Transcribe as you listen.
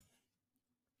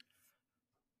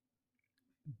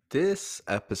This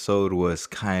episode was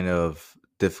kind of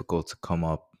difficult to come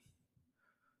up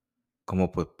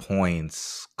with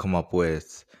points, come up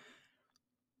with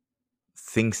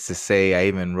things to say. I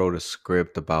even wrote a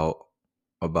script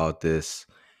about this,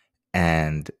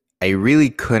 and I really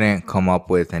couldn't come up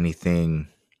with anything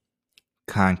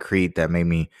concrete that made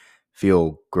me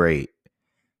feel great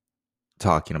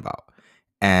talking about.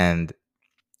 And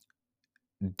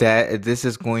that this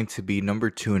is going to be number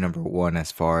 2, number 1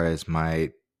 as far as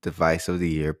my device of the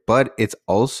year, but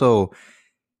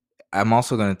I'm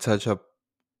also going to touch up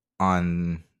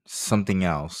on something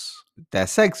else that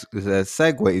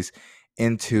segues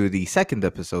into the second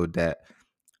episode that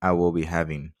I will be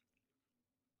having.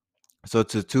 So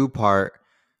it's a two-part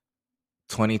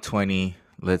 2020.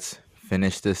 Let's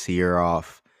finish this year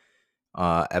off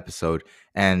episode,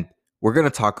 and we're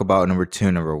gonna talk about number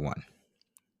 2, number 1.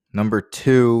 Number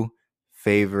 2,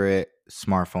 favorite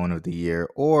smartphone of the year,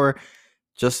 or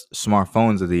just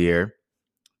smartphones of the year,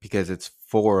 because it's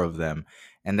 4 of them,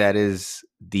 and that is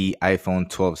the iPhone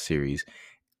 12 series.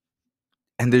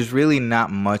 And there's really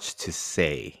not much to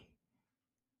say.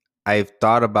 I've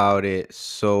thought about it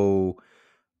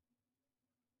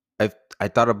I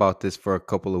thought about this for a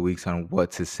couple of weeks on what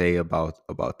to say about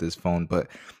this phone, but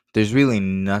there's really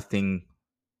nothing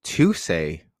to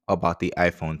say about the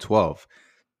iPhone 12.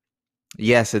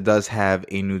 Yes, it does have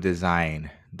a new design.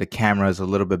 The camera is a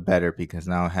little bit better because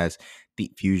now it has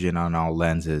deep fusion on all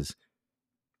lenses.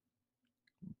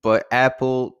 But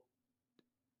Apple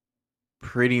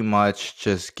pretty much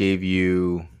just gave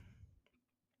you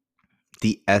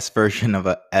the S version of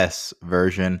a S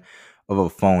version of a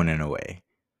phone in a way.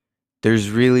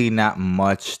 There's really not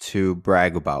much to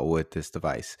brag about with this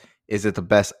device. Is it the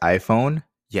best iPhone?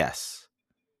 Yes.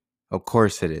 Of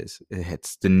course it is.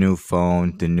 It's the new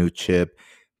phone, the new chip,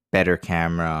 better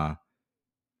camera,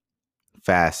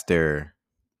 faster,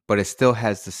 but it still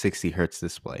has the 60 hertz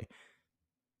display.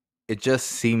 It just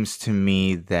seems to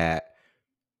me that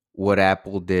what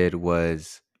Apple did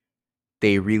was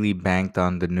they really banked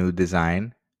on the new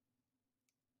design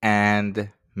and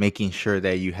making sure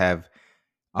that you have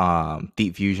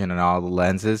deep fusion in all the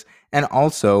lenses, and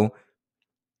also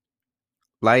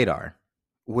LiDAR,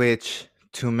 which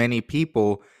to many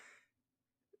people,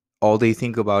 all they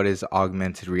think about is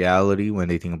augmented reality when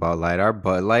they think about LiDAR,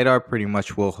 but LiDAR pretty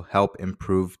much will help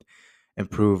improve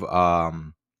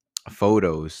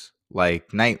photos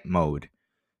like night mode.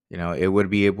 It would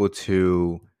be able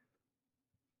to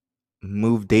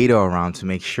move data around to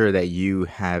make sure that you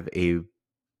have a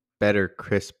better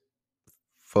crisp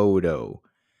photo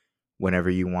whenever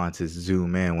you want to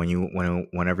zoom in,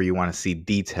 whenever you want to see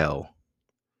detail.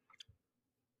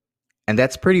 And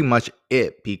that's pretty much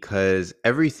it, because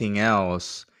everything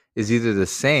else is either the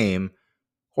same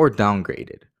or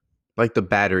downgraded. Like the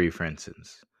battery, for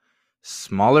instance.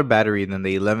 Smaller battery than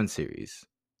the 11 series,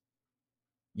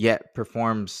 yet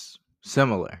performs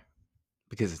similar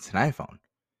because it's an iPhone.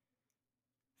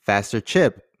 Faster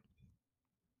chip,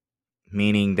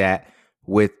 meaning that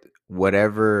with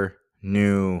whatever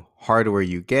new hardware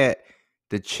you get,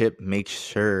 the chip makes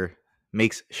sure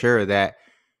that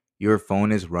your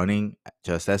phone is running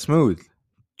just as smooth.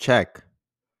 Check.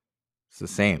 It's the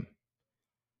same.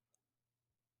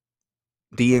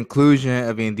 The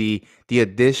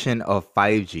addition of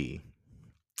 5G.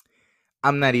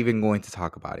 I'm not even going to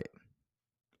talk about it.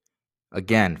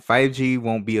 Again, 5G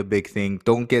won't be a big thing.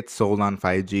 Don't get sold on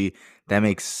 5G. That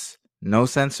makes no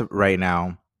sense right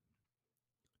now,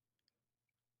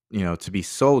 to be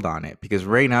sold on it, because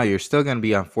right now you're still going to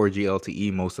be on 4G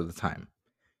LTE most of the time.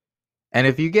 And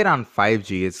if you get on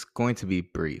 5G, it's going to be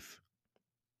brief.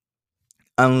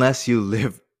 Unless you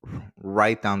live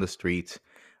right down the street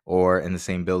or in the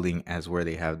same building as where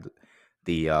they have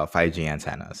the 5G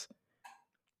antennas.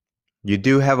 You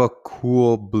do have a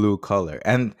cool blue color.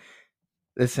 And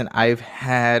listen, I've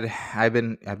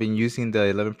been using the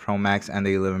 11 Pro Max and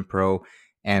the 11 Pro,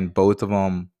 and both of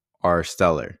them are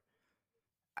stellar.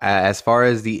 As far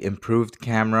as the improved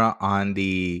camera on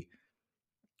the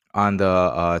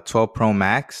 12 Pro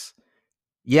Max,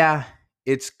 yeah,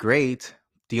 it's great.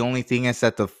 The only thing is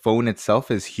that the phone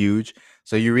itself is huge,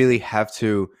 so you really have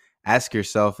to ask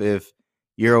yourself if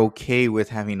you're okay with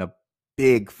having a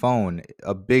big phone,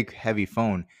 a big heavy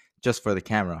phone, just for the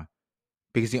camera.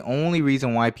 Because the only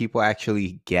reason why people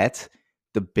actually get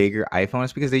the bigger iPhone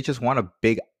is because they just want a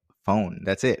big phone.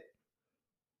 That's it.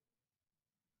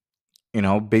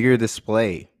 Bigger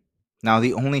display. Now,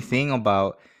 the only thing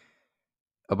about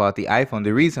the iPhone,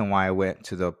 the reason why I went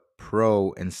to the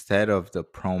Pro instead of the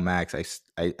Pro Max,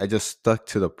 I just stuck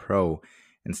to the Pro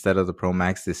instead of the Pro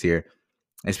Max this year,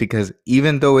 is because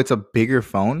even though it's a bigger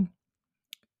phone,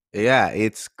 Yeah,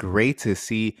 it's great to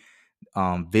see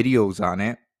videos on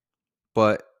it,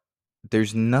 but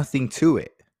there's nothing to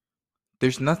it.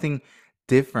 There's nothing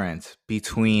different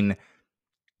between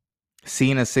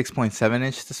seeing a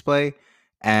 6.7-inch display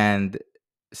and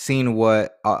seeing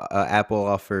what Apple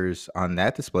offers on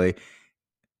that display,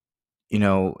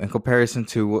 in comparison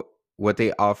to what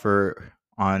they offer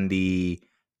on the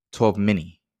 12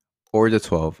 mini or the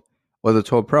 12 or the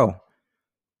 12 Pro,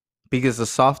 because the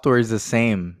software is the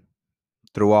same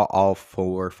throughout all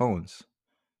four phones.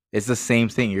 It's the same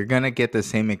thing. You're going to get the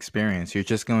same experience. You're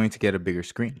just going to get a bigger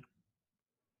screen.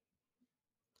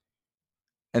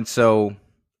 And so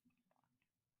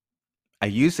I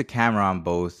use the camera on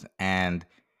both, and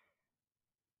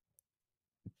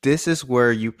this is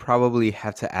where you probably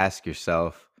have to ask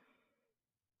yourself,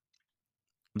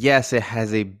 yes, it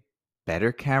has a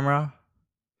better camera.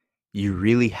 You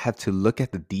really have to look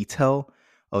at the detail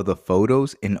of the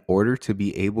photos in order to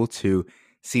be able to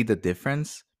see the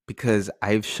difference, because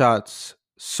I've shot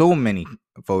so many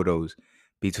photos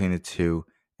between the two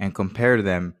and compared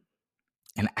them,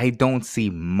 and I don't see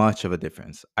much of a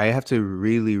difference. I have to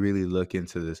really, really look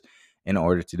into this in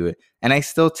order to do it. And I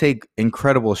still take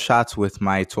incredible shots with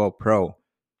my 12 Pro.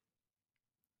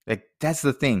 Like, that's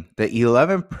the thing. The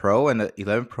 11 Pro and the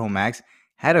 11 Pro Max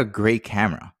had a great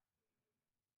camera.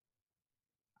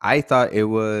 I thought it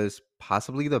was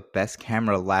possibly the best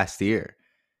camera last year.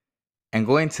 And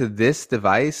going to this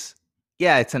device,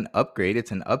 yeah, it's an upgrade,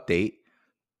 it's an update,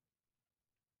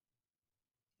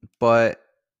 but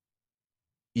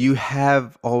you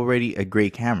have already a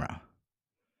great camera.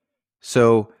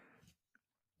 So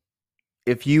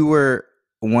if you were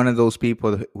one of those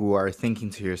people who are thinking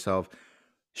to yourself,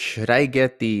 should I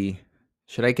get the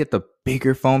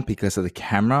bigger phone because of the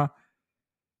camera?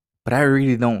 But I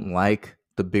really don't like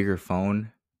the bigger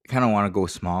phone. I kind of want to go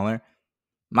smaller.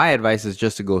 My advice is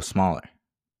just to go smaller.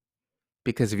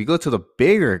 Because if you go to the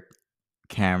bigger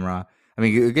camera, I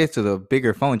mean, you get to the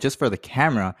bigger phone just for the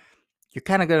camera, you're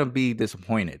kind of going to be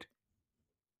disappointed.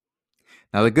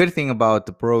 Now, the good thing about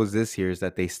the Pros this year is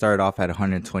that they start off at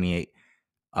 128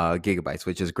 gigabytes,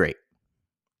 which is great.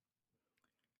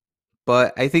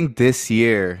 But I think this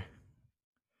year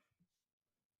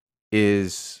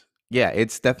is, yeah,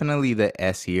 it's definitely the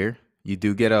S year. You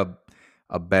do get a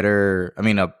better, I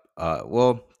mean,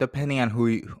 well, depending on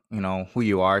who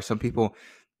you are. Some people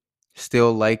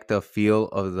still like the feel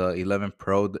of the 11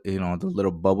 Pro, the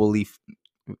little bubbly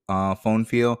phone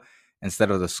feel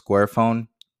instead of the square phone.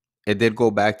 It did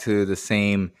go back to the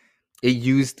same. It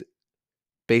used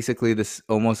basically this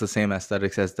almost the same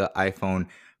aesthetics as the iPhone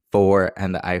 4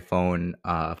 and the iPhone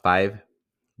 5,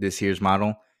 this year's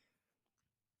model.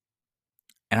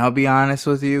 And I'll be honest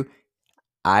with you,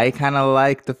 I kind of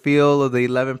like the feel of the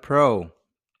 11 Pro.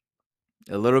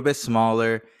 A little bit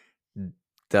smaller.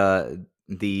 The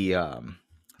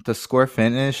square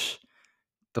finish,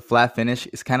 the flat finish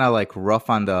is kind of like rough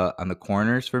on the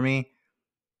corners for me.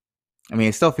 I mean,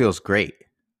 it still feels great.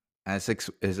 And it's a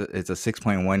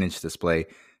 6.1-inch display,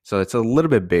 so it's a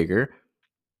little bit bigger,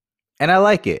 and I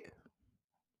like it.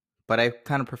 But I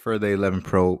kind of prefer the 11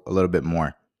 Pro a little bit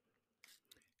more.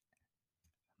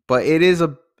 But it is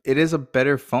a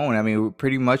better phone. I mean,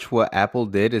 pretty much what Apple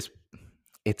did is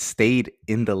it stayed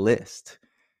in the list.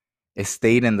 It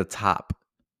stayed in the top.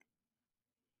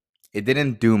 It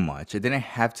didn't do much. It didn't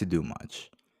have to do much.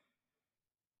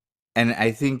 And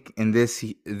I think in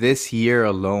this year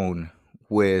alone,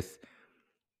 with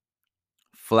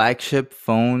flagship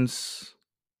phones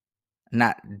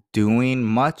not doing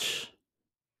much,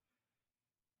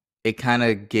 it kind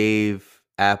of gave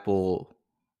Apple,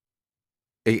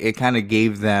 it kind of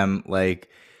gave them, like,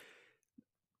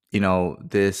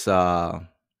 this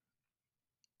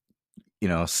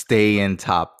stay in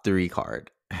top 3 card.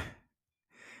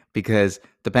 Because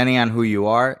depending on who you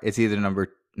are, it's either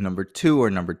number 2 or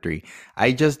number 3.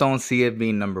 I just don't see it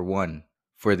being number 1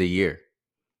 for the year.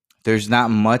 There's not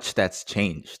much that's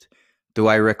changed. Do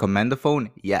I recommend the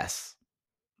phone? Yes.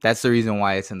 That's the reason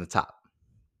why it's in the top.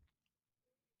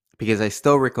 Because I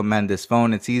still recommend this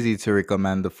phone. It's easy to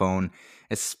recommend the phone,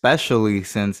 especially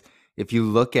since if you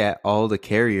look at all the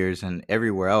carriers and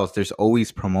everywhere else, there's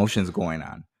always promotions going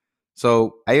on.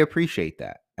 So I appreciate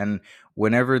that. And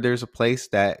whenever there's a place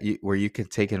where you can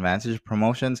take advantage of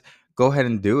promotions, go ahead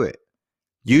and do it.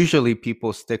 Usually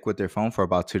people stick with their phone for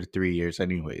about 2 to 3 years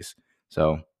anyways.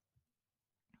 So,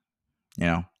 you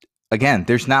know, again,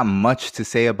 there's not much to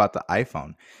say about the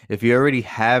iPhone. If you already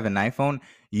have an iPhone,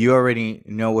 you already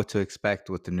know what to expect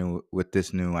with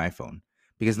this new iPhone,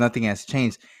 because nothing has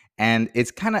changed. And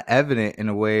it's kind of evident in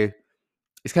a way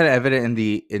it's kind of evident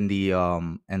in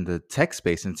the tech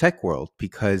space and tech world,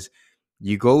 because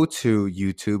you go to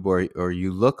YouTube or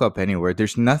you look up anywhere,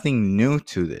 there's nothing new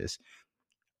to this.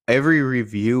 Every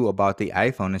review about the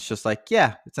iPhone, it's just like,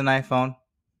 yeah, it's an iPhone.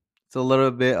 It's a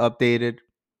little bit updated.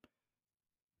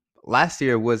 Last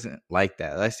year wasn't like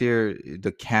that. Last year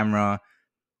the camera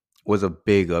was a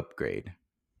big upgrade.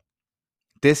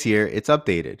 This year it's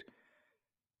updated.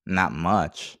 Not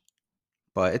much,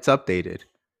 but it's updated.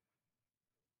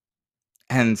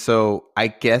 And so I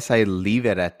guess I leave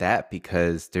it at that,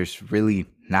 because there's really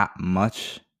not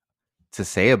much to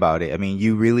say about it. I mean,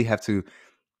 you really have to,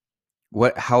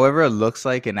 however it looks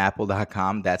like in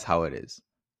apple.com, that's how it is.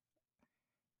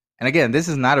 And again, this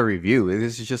is not a review.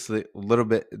 This is just a little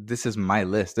bit, this is my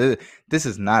list. This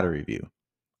is not a review.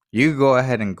 You go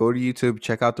ahead and go to YouTube,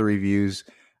 check out the reviews.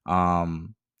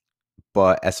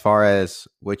 But as far as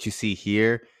what you see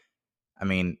here, I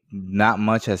mean, not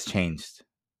much has changed.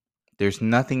 There's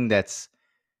nothing that's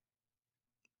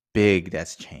big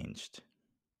that's changed.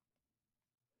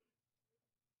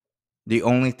 The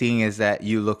only thing is that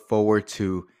you look forward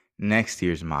to next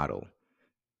year's model.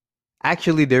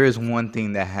 Actually, there is one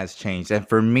thing that has changed, and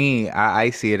for me, I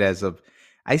see it as a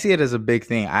big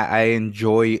thing.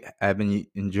 I've been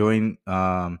enjoying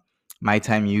my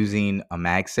time using a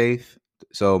MagSafe.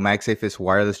 So MagSafe is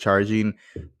wireless charging,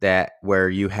 that where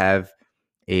you have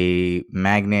a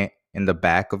magnet in the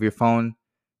back of your phone.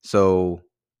 So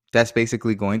that's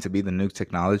basically going to be the new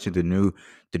technology, the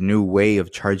new way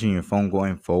of charging your phone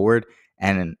going forward.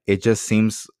 And it just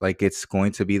seems like it's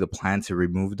going to be the plan to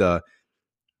remove the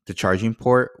charging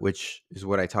port, which is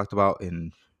what I talked about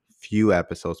in few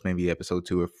episodes, maybe episode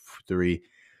 2 or 3.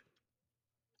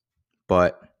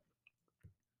 But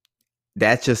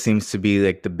that just seems to be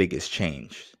like the biggest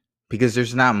change, because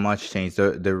there's not much change.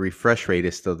 The refresh rate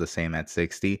is still the same at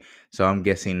 60. So I'm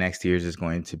guessing next year's is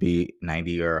going to be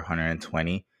 90 or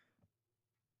 120.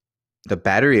 The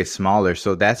battery is smaller,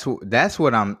 so that's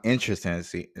what I'm interested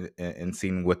in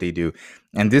seeing what they do.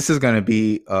 And this is going to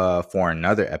be for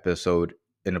another episode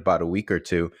in about a week or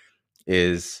two,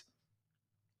 is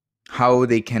how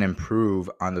they can improve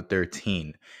on the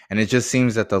 13. And it just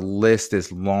seems that the list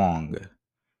is long,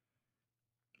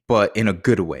 but in a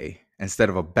good way instead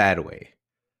of a bad way.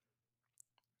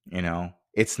 You know,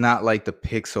 it's not like the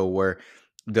Pixel, where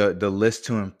the list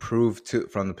to improve to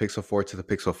from the Pixel 4 to the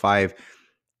Pixel 5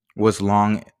 was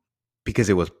long because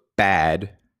it was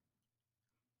bad.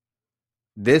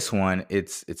 This one,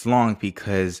 it's long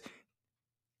because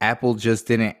Apple just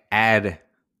didn't add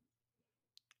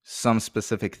some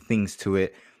specific things to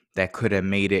it that could have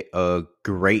made it a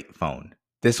great phone.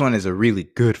 This one is a really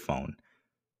good phone,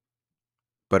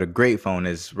 but a great phone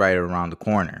is right around the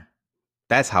corner.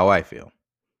 That's how I feel.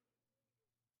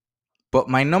 But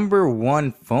my number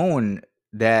one phone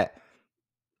that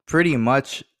pretty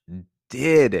much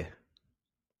did,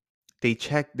 they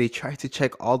tried to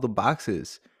check all the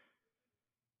boxes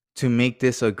to make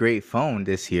this a great phone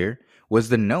this year, was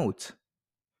the Note.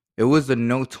 It was the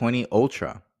Note 20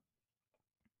 Ultra.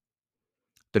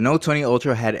 The Note 20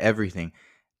 Ultra had everything.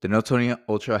 The Note 20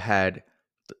 Ultra had,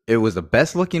 it was the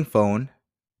best looking phone.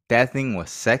 That thing was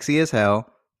sexy as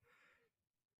hell.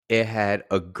 It had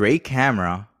a great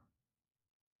camera.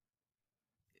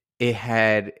 It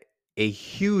had a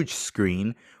huge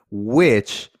screen,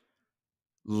 which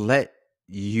let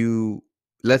you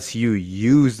lets you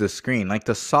use the screen. Like,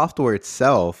 the software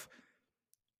itself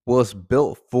was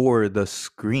built for the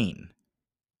screen.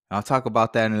 I'll talk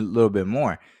about that in a little bit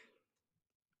more.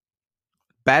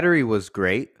 Battery was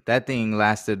great. That thing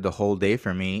lasted the whole day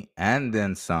for me, and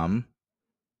then some.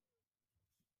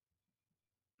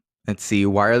 Let's see,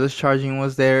 wireless charging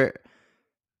was there.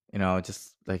 You know,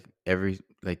 just like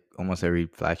almost every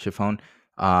flagship phone.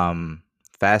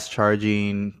 Fast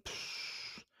charging.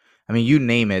 I mean, you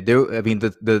name it. I mean,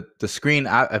 the screen.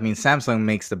 I mean, Samsung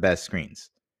makes the best screens.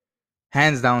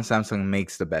 Hands down, Samsung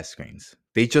makes the best screens.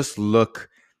 They just look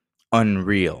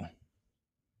unreal.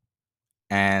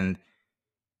 And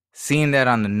seeing that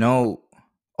on the Note.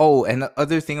 Oh, and the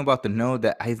other thing about the Note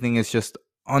that I think is just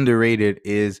underrated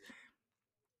is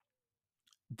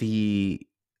the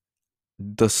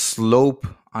slope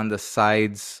on the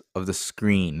sides of the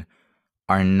screen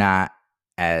are not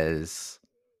as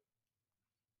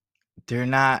they're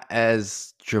not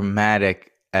as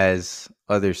dramatic as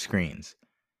other screens.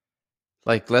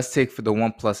 Like, let's take for the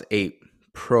OnePlus 8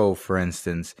 Pro, for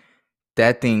instance.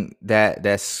 That thing,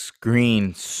 that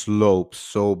screen slopes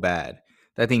so bad.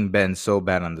 That thing bends so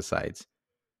bad on the sides.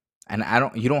 And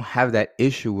you don't have that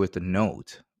issue with the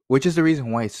Note, which is the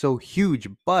reason why it's so huge.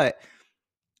 But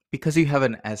because you have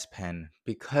an S Pen,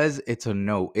 because it's a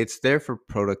note, it's there for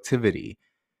productivity.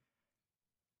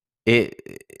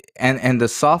 It and the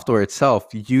software itself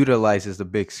utilizes the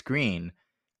big screen.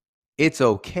 It's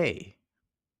okay.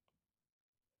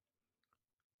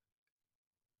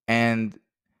 And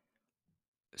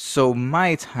so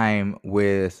my time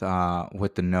with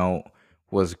the Note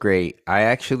was great. I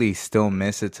actually still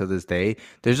miss it to this day.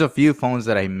 There's a few phones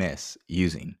that I miss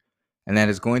using, and that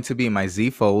is going to be my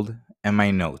Z Fold and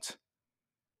my Note.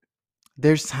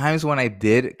 There's times when I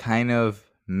did kind of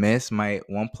miss my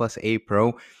OnePlus 8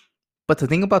 Pro, but the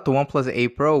thing about the OnePlus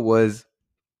 8 Pro was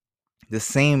the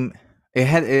same. It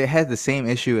had the same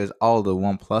issue as all the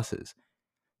OnePluses.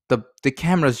 The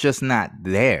camera's just not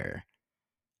there.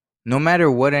 No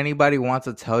matter what anybody wants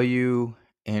to tell you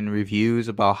in reviews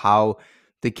about how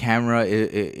the camera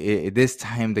this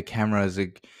time the camera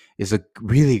is a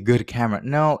really good camera.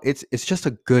 No, it's just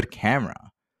a good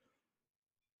camera.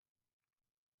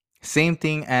 Same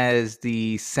thing as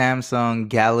the Samsung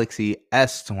Galaxy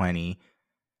S20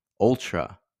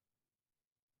 Ultra.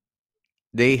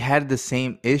 They had the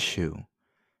same issue.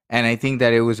 And I think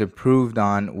that it was improved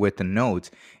on with the Note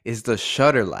is the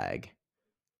shutter lag.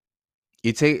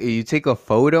 You take a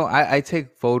photo. I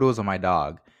take photos of my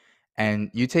dog,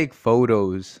 and you take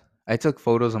photos. I took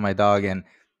photos of my dog, and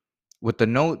with the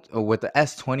Note, with the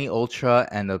S20 Ultra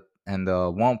and the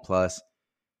OnePlus,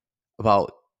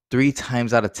 about 3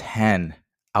 times out of 10,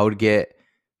 I would get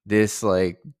this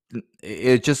like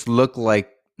it just looked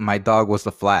like my dog was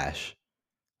the Flash.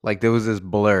 Like there was this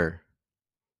blur,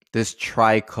 this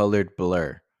tri-colored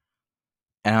blur,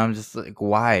 and I'm just like,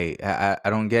 why? I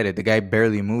don't get it. The guy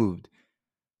barely moved.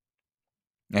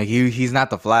 Like he's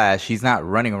not the Flash. He's not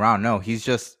running around. No, he's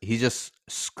just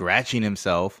scratching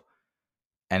himself,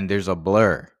 and there's a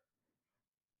blur.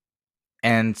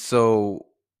 And so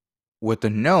with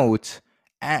the Note,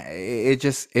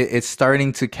 it's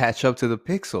starting to catch up to the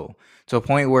Pixel to a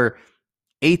point where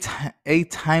eight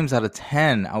times out of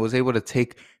 10, I was able to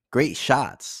take great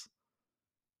shots.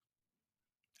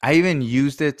 I even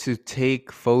used it to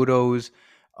take photos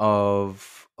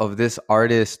of this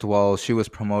artist while she was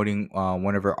promoting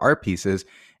one of her art pieces,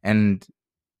 and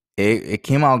it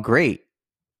came out great.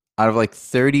 Out of like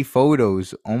 30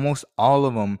 photos, almost all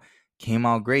of them came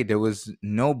out great. There was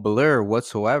no blur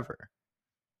whatsoever.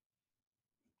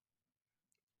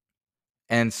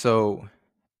 And so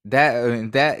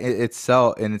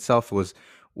itself was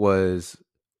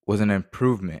was an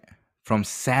improvement from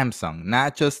Samsung,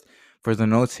 not just for the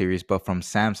Note series, but from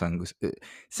Samsung.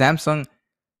 Samsung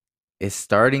is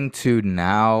starting to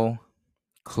now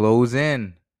close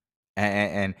in,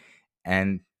 and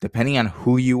and depending on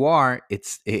who you are,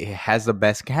 it has the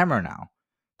best camera now.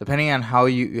 Depending on how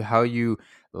you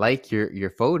like your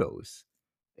photos,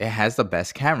 it has the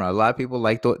best camera. A lot of people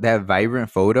like that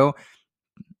vibrant photo,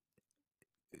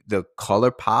 the color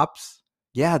pops.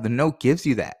 Yeah, the Note gives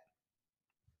you that.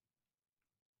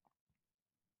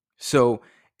 So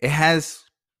it has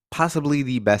possibly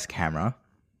the best camera.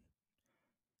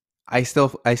 I still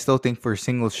think for a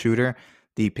single shooter,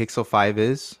 the Pixel 5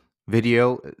 is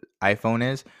video, iPhone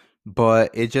is,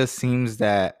 but it just seems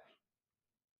that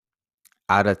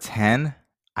out of 10,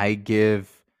 I give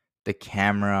the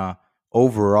camera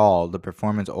overall, the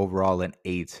performance overall, an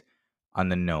 8 on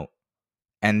the Note.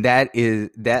 And that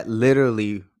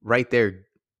literally right there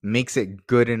makes it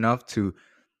good enough to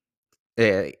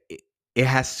it, it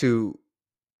has to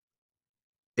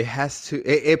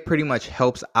it pretty much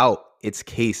helps out its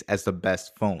case as the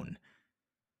best phone,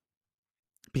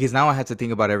 because now I had to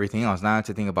think about everything else. Now I had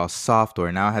to think about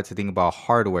software. Now I had to think about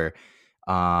hardware.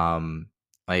 Um,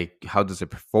 like how does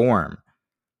it perform?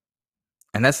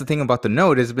 And that's the thing about the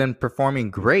Note, it's been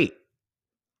performing great.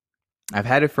 I've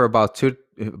had it for about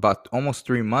almost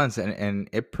 3 months, and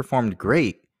it performed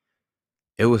great.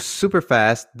 It was super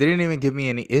fast. Didn't even give me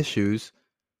any issues.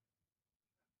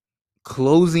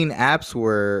 Closing apps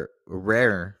were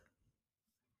rare.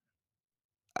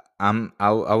 I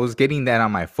was getting that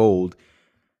on my Fold,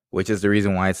 which is the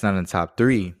reason why it's not in the top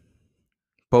three.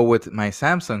 But with my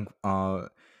Samsung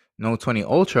Note 20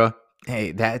 Ultra,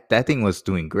 hey, that thing was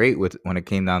doing great with when it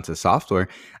came down to software.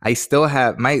 I still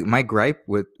have my gripe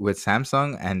with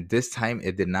Samsung, and this time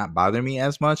it did not bother me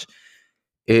as much.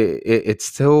 It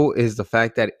still is the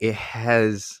fact that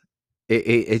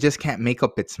it just can't make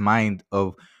up its mind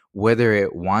of whether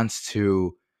it wants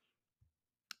to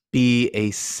be a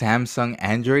Samsung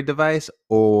Android device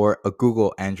or a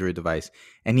Google Android device.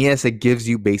 And yes, it gives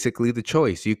you basically the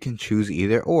choice. You can choose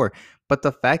either or. But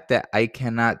the fact that I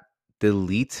cannot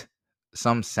delete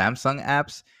some Samsung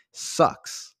apps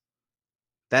sucks.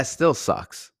 That still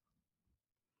sucks.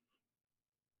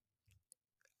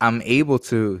 I'm able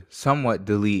to somewhat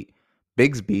delete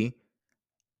Bixby,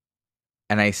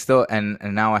 and I still and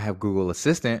now I have Google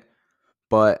Assistant,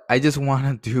 but I just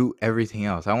want to do everything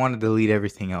else. I want to delete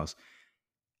everything else.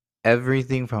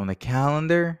 Everything from the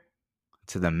calendar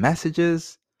to the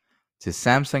messages to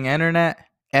Samsung Internet,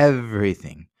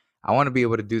 everything. I want to be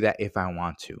able to do that if I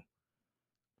want to.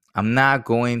 I'm not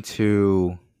going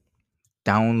to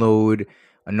download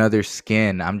another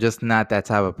skin. I'm just not that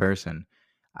type of person.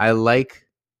 I like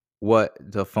what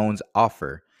the phones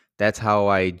offer. That's how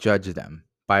I judge them,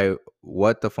 by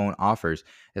what the phone offers.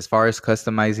 As far as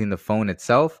customizing the phone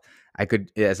itself, I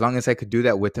could, as long as I could do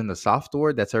that within the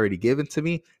software that's already given to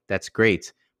me, that's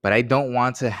great. But I don't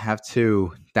want to have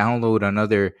to download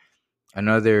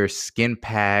another skin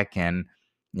pack and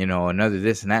another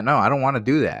this and that. No, I don't want to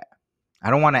do that.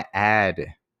 I don't want to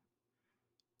add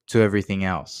to everything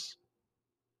else.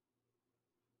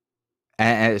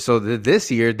 And so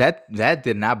this year, that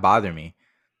did not bother me.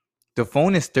 The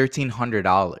phone is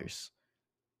 $1,300.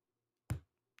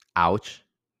 Ouch.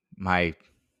 My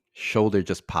shoulder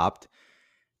just popped.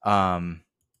 Um,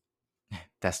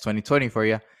 that's 2020 for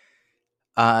you.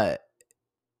 Uh,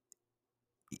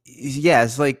 yeah,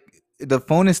 it's like the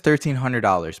phone is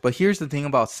 $1,300. But here's the thing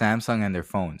about Samsung and their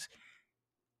phones.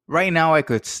 Right now, I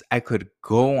could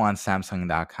go on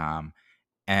Samsung.com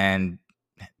and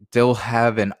they'll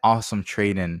have an awesome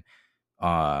trade-in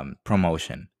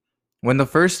promotion. When the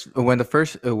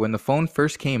phone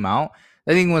first came out,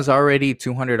 that thing was already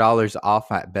 $200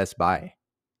 off at Best Buy.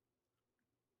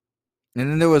 And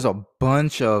then there was a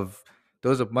bunch of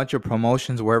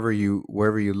promotions wherever you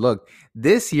look.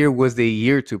 This year was the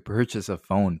year to purchase a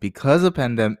phone because of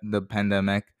the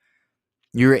pandemic.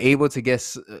 You were able to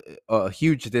get a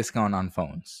huge discount on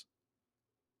phones.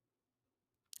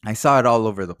 I saw it all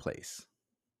over the place.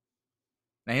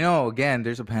 I know, again,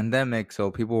 there's a pandemic,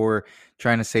 so people were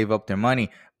trying to save up their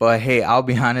money. But hey, I'll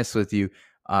be honest with you.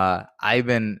 I've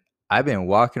been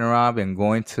walking around and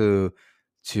going to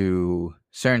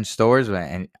certain stores,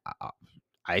 and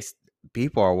I s-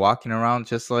 people are walking around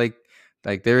just like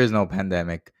there is no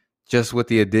pandemic, just with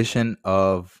the addition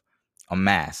of a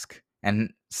mask.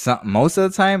 And most of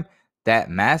the time, that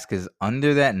mask is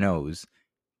under that nose.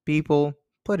 People,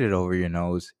 put it over your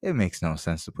nose. It makes no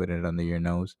sense to put it under your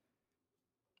nose.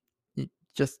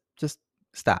 Just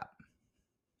stop.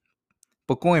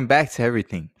 But going back to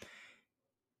everything,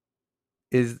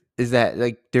 is that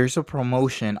like there's a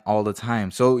promotion all the time,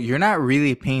 so you're not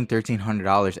really paying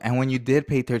 $1,300. And when you did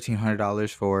pay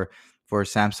 $1,300 for a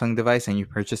Samsung device and you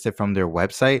purchased it from their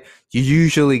website, you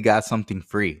usually got something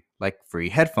free, like free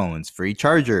headphones, free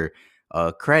charger,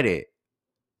 credit.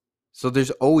 So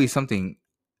there's always something.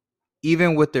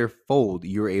 Even with their fold,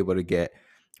 you were able to get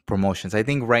promotions. I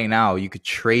think right now you could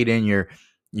trade in your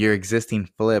existing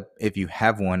flip if you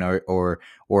have one, or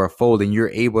a fold, and you're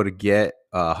able to get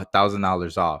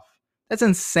 $1,000 off. That's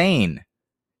insane.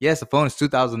 Yes, the phone is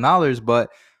 $2,000, but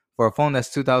for a phone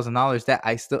that's $2,000, that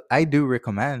I do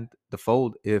recommend the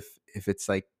fold if it's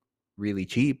like really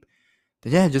cheap.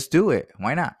 Then yeah, just do it.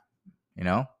 Why not? You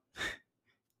know,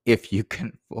 if you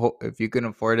can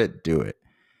afford it, do it.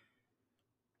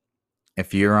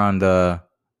 If you're on the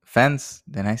fence,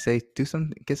 then I say get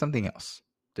something else.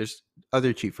 There's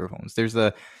other cheaper phones. There's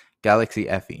the Galaxy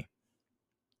FE.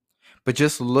 But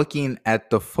just looking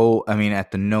at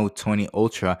at the Note 20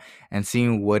 Ultra and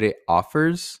seeing what it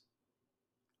offers,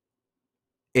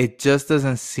 it just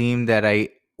doesn't seem that I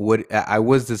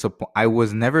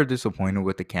was never disappointed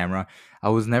with the camera. I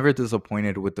was never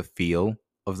disappointed with the feel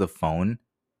of the phone.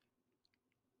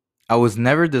 I was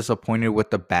never disappointed with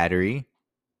the battery.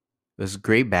 It was a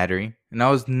great battery. And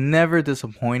I was never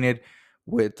disappointed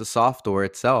with the software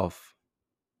itself.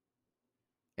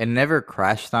 It never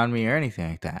crashed on me or anything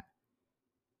like that.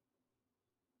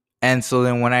 And so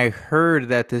then when I heard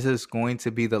that this is going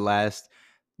to be the last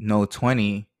Note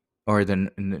 20, or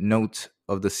the Note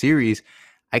of the series,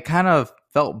 I kind of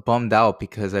felt bummed out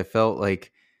because I felt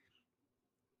like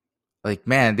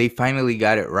man, they finally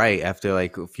got it right after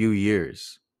like a few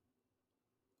years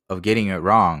of getting it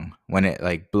wrong when it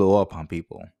like blew up on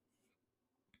people.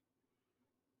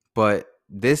 But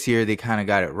this year they kind of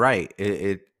got it right.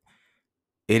 It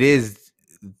is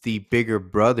the bigger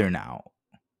brother now.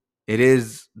 It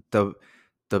is the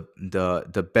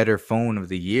better phone of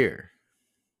the year.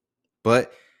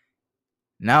 But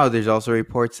now there's also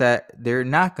reports that they're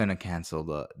not going to cancel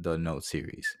the Note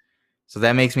series. So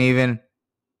that makes me even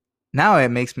now it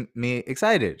makes me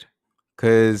excited,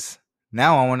 cuz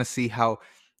now I want to see how,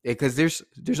 because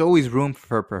there's always room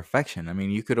for perfection. I mean,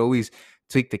 you could always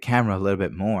tweak the camera a little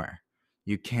bit more.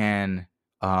 You can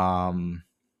um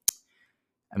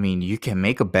I mean, you can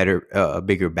make a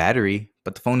bigger battery,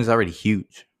 but the phone is already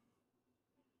huge.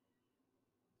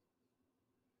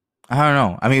 I don't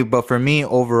know. I mean, but for me,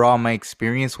 overall, my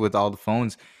experience with all the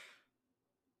phones,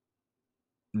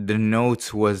 the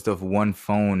Notes was the one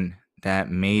phone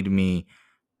that made me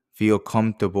feel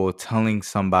comfortable telling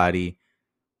somebody,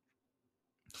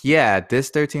 yeah,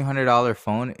 this $1,300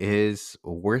 phone is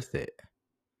worth it.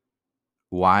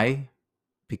 Why?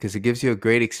 Because it gives you a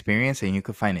great experience and you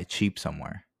can find it cheap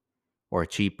somewhere, or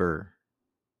cheaper,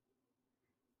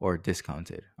 or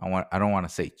discounted. I don't want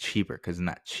to say cheaper because it's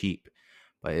not cheap,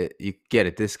 but you get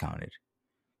it discounted.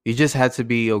 You just had to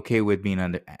be okay with being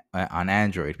on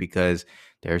Android, because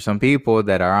there are some people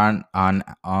that are on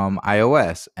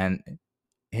iOS, and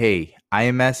hey,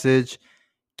 iMessage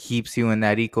keeps you in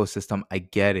that ecosystem. I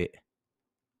get it.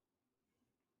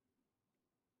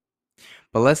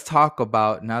 But let's talk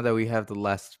about, now that we have the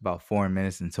last about 4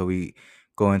 minutes until we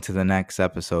go into the next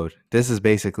episode. This is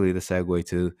basically the segue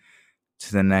to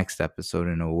the next episode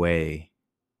in a way.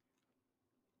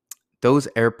 Those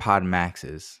AirPod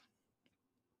Maxes.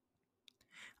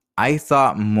 I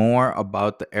thought more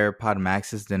about the AirPod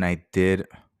Maxes than I did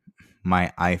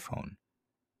my iPhone.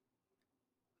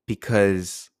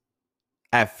 Because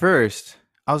at first,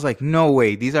 I was like, no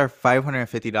way, these are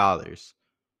 $550.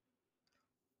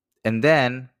 And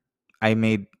then I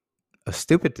made a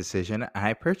stupid decision and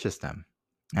I purchased them.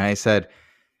 And I said,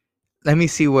 let me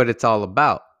see what it's all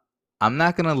about. I'm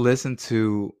not going to listen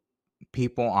to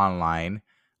people online.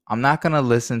 I'm not going to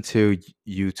listen to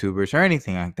YouTubers or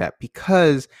anything like that,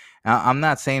 because I'm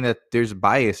not saying that there's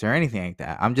bias or anything like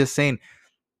that. I'm just saying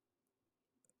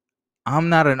I'm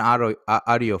not an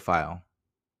audiophile.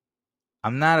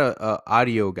 I'm not a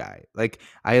audio guy. Like,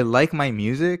 I like my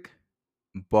music,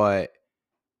 but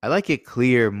I like it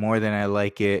clear more than I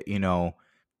like it,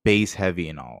 bass heavy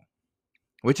and all.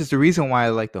 Which is the reason why I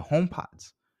like the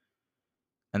HomePods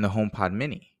and the HomePod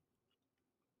Mini.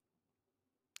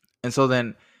 And so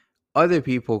then other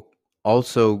people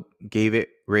also gave it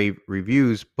rave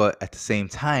reviews, but at the same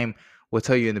time will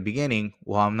tell you in the beginning,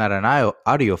 well, I'm not an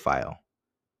audiophile.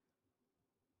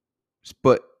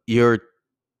 But you're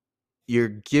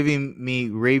giving me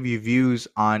rave reviews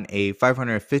on a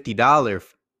 $550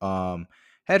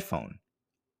 headphone.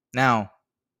 Now,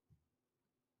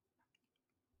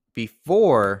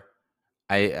 before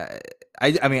I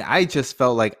mean, I just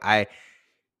felt like I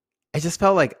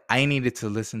needed to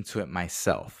listen to it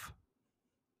myself,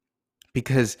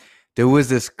 because there was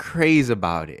this craze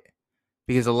about it.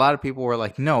 Because a lot of people were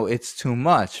like, no, it's too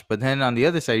much. But then on the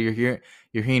other side, you're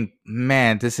hearing,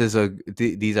 man, this is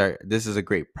a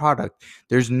great product.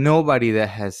 There's nobody that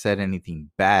has said anything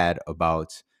bad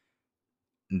about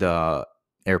the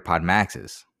AirPod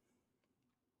Maxes.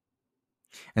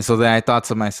 And so then I thought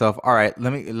to myself, all right,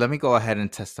 let me go ahead and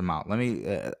test them out.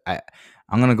 I'm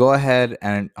gonna go ahead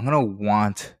and I'm gonna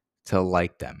want to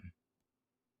like them.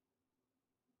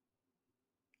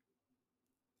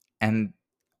 And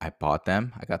I bought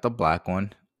them. I got the black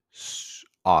one.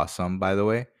 Awesome, by the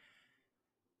way.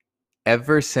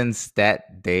 Ever since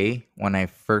that day when I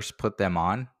first put them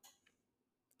on,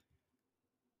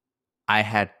 I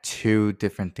had two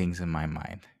different things in my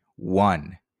mind.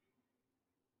 One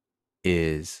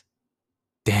is,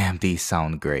 damn, these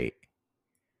sound great.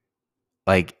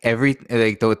 Like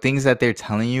the things that they're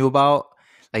telling you about,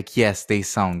 like, yes, they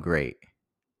sound great.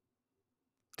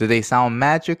 Do they sound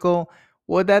magical?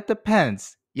 Well, that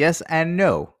depends. Yes and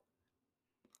no.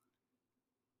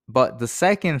 But the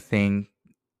second thing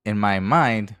in my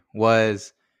mind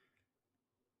was,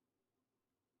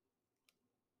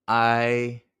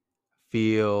 I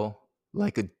feel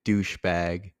like a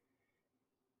douchebag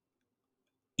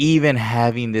even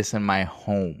having this in my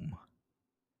home.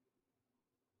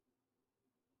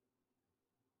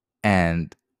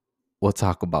 And we'll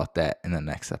talk about that in the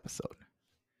next episode.